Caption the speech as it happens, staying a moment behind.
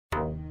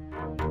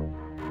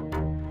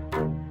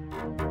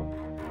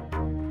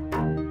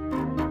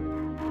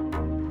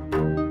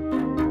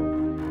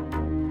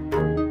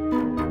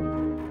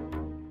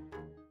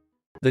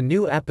The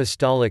New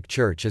Apostolic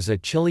Church is a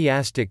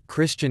chiliastic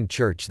Christian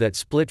church that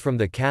split from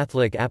the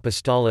Catholic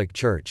Apostolic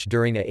Church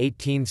during a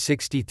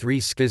 1863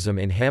 schism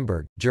in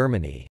Hamburg,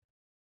 Germany.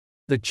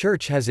 The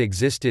church has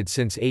existed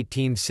since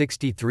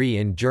 1863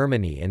 in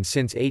Germany and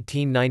since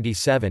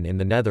 1897 in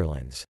the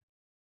Netherlands.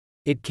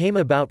 It came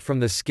about from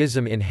the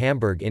schism in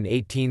Hamburg in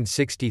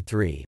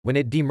 1863, when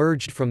it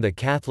demerged from the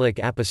Catholic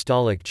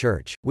Apostolic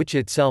Church, which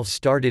itself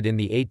started in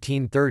the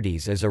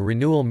 1830s as a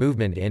renewal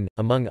movement in,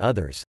 among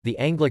others, the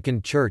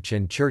Anglican Church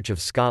and Church of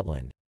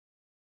Scotland.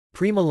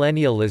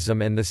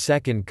 Premillennialism and the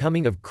Second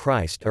Coming of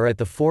Christ are at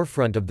the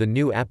forefront of the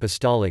new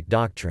apostolic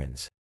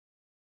doctrines.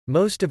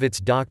 Most of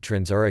its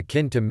doctrines are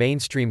akin to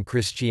mainstream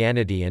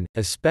Christianity and,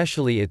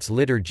 especially its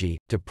liturgy,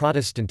 to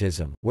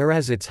Protestantism,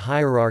 whereas its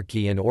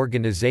hierarchy and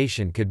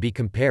organization could be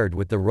compared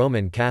with the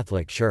Roman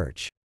Catholic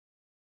Church.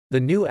 The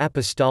New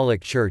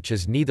Apostolic Church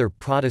is neither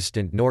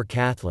Protestant nor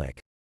Catholic.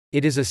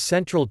 It is a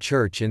central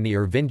church in the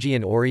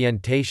Irvingian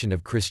orientation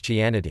of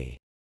Christianity.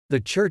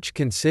 The Church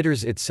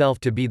considers itself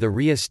to be the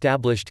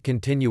re-established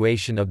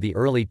continuation of the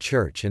early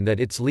Church and that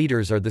its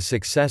leaders are the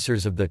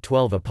successors of the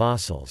 12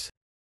 Apostles.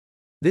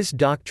 This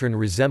doctrine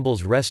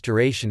resembles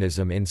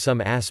Restorationism in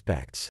some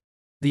aspects.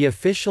 The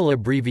official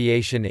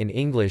abbreviation in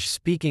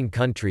English-speaking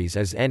countries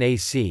is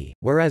NAC,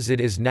 whereas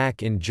it is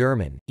NAC in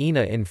German,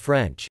 INA in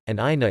French, and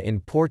INA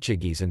in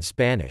Portuguese and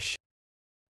Spanish.